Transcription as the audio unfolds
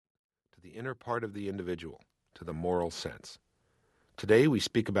to the inner part of the individual, to the moral sense. Today we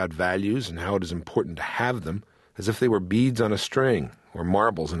speak about values and how it is important to have them as if they were beads on a string or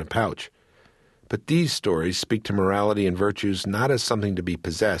marbles in a pouch. But these stories speak to morality and virtues not as something to be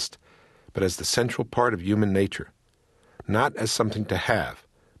possessed, but as the central part of human nature. Not as something to have,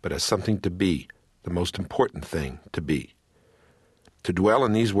 but as something to be, the most important thing to be. To dwell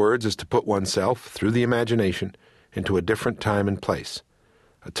in these words is to put oneself, through the imagination, into a different time and place,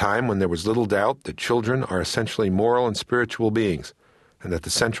 a time when there was little doubt that children are essentially moral and spiritual beings, and that the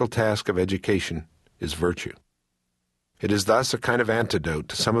central task of education is virtue. It is thus a kind of antidote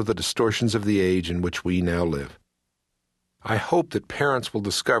to some of the distortions of the age in which we now live. I hope that parents will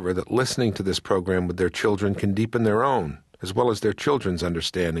discover that listening to this program with their children can deepen their own, as well as their children's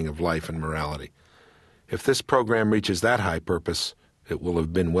understanding of life and morality. If this program reaches that high purpose, it will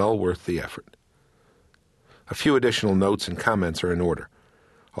have been well worth the effort. A few additional notes and comments are in order.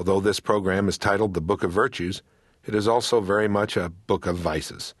 Although this program is titled The Book of Virtues, it is also very much a book of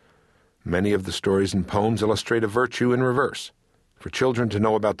vices. Many of the stories and poems illustrate a virtue in reverse. For children to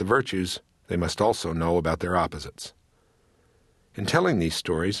know about the virtues, they must also know about their opposites. In telling these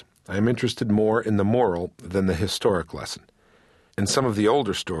stories, I am interested more in the moral than the historic lesson. In some of the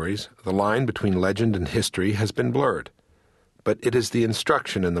older stories, the line between legend and history has been blurred. But it is the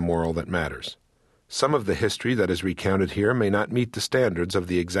instruction in the moral that matters. Some of the history that is recounted here may not meet the standards of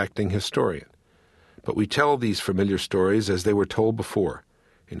the exacting historian. But we tell these familiar stories as they were told before,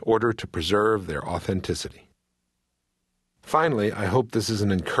 in order to preserve their authenticity. Finally, I hope this is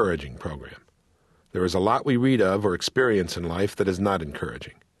an encouraging program. There is a lot we read of or experience in life that is not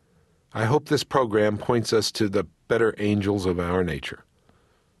encouraging. I hope this program points us to the better angels of our nature.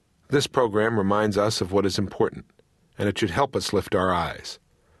 This program reminds us of what is important, and it should help us lift our eyes.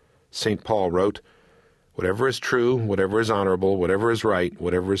 St. Paul wrote, "Whatever is true, whatever is honorable, whatever is right,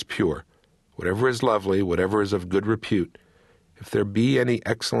 whatever is pure, whatever is lovely, whatever is of good repute, if there be any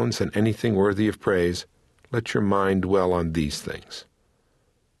excellence and anything worthy of praise, let your mind dwell on these things."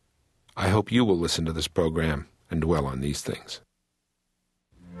 I hope you will listen to this program and dwell on these things.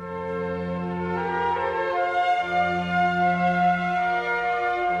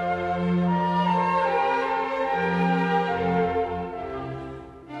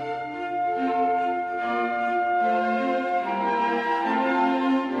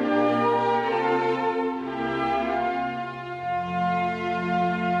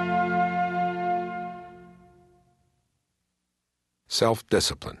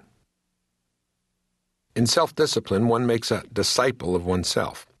 Self-discipline. In self-discipline, one makes a disciple of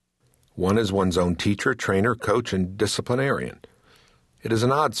oneself. One is one's own teacher, trainer, coach, and disciplinarian. It is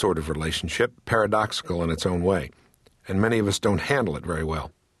an odd sort of relationship, paradoxical in its own way, and many of us don't handle it very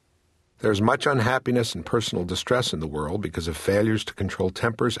well. There is much unhappiness and personal distress in the world because of failures to control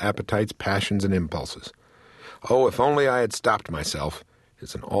tempers, appetites, passions, and impulses. "Oh, if only I had stopped myself,"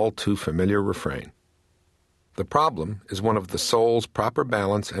 is an all-too-familiar refrain. The problem is one of the soul's proper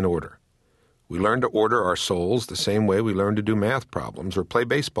balance and order. We learn to order our souls the same way we learn to do math problems or play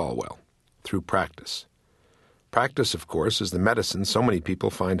baseball well, through practice. Practice, of course, is the medicine so many people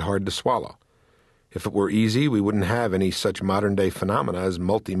find hard to swallow. If it were easy, we wouldn't have any such modern-day phenomena as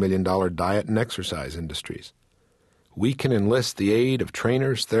multi-million-dollar diet and exercise industries. We can enlist the aid of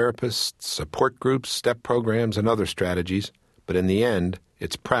trainers, therapists, support groups, step programs, and other strategies, but in the end,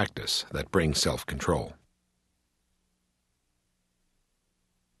 it's practice that brings self-control.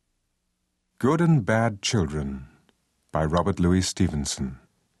 Good and Bad Children by Robert Louis Stevenson.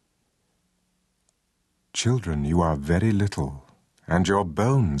 Children, you are very little, and your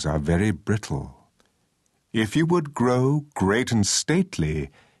bones are very brittle. If you would grow great and stately,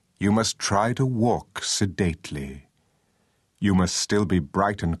 you must try to walk sedately. You must still be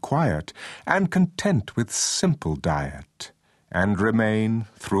bright and quiet, and content with simple diet, and remain,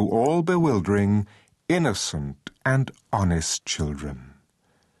 through all bewildering, innocent and honest children.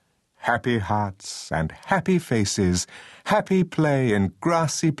 Happy hearts and happy faces, happy play in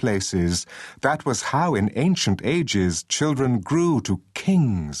grassy places, that was how in ancient ages children grew to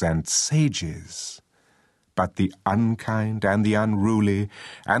kings and sages. But the unkind and the unruly,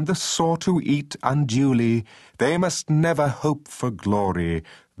 and the sore to eat unduly, they must never hope for glory,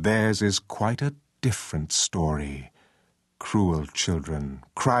 theirs is quite a different story. Cruel children,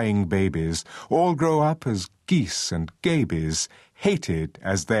 crying babies, all grow up as geese and gabies, hated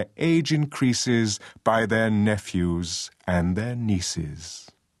as their age increases by their nephews and their nieces.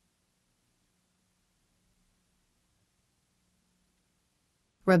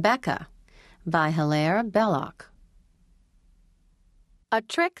 Rebecca by Hilaire Belloc. A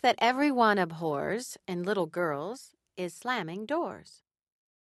trick that everyone abhors in little girls is slamming doors.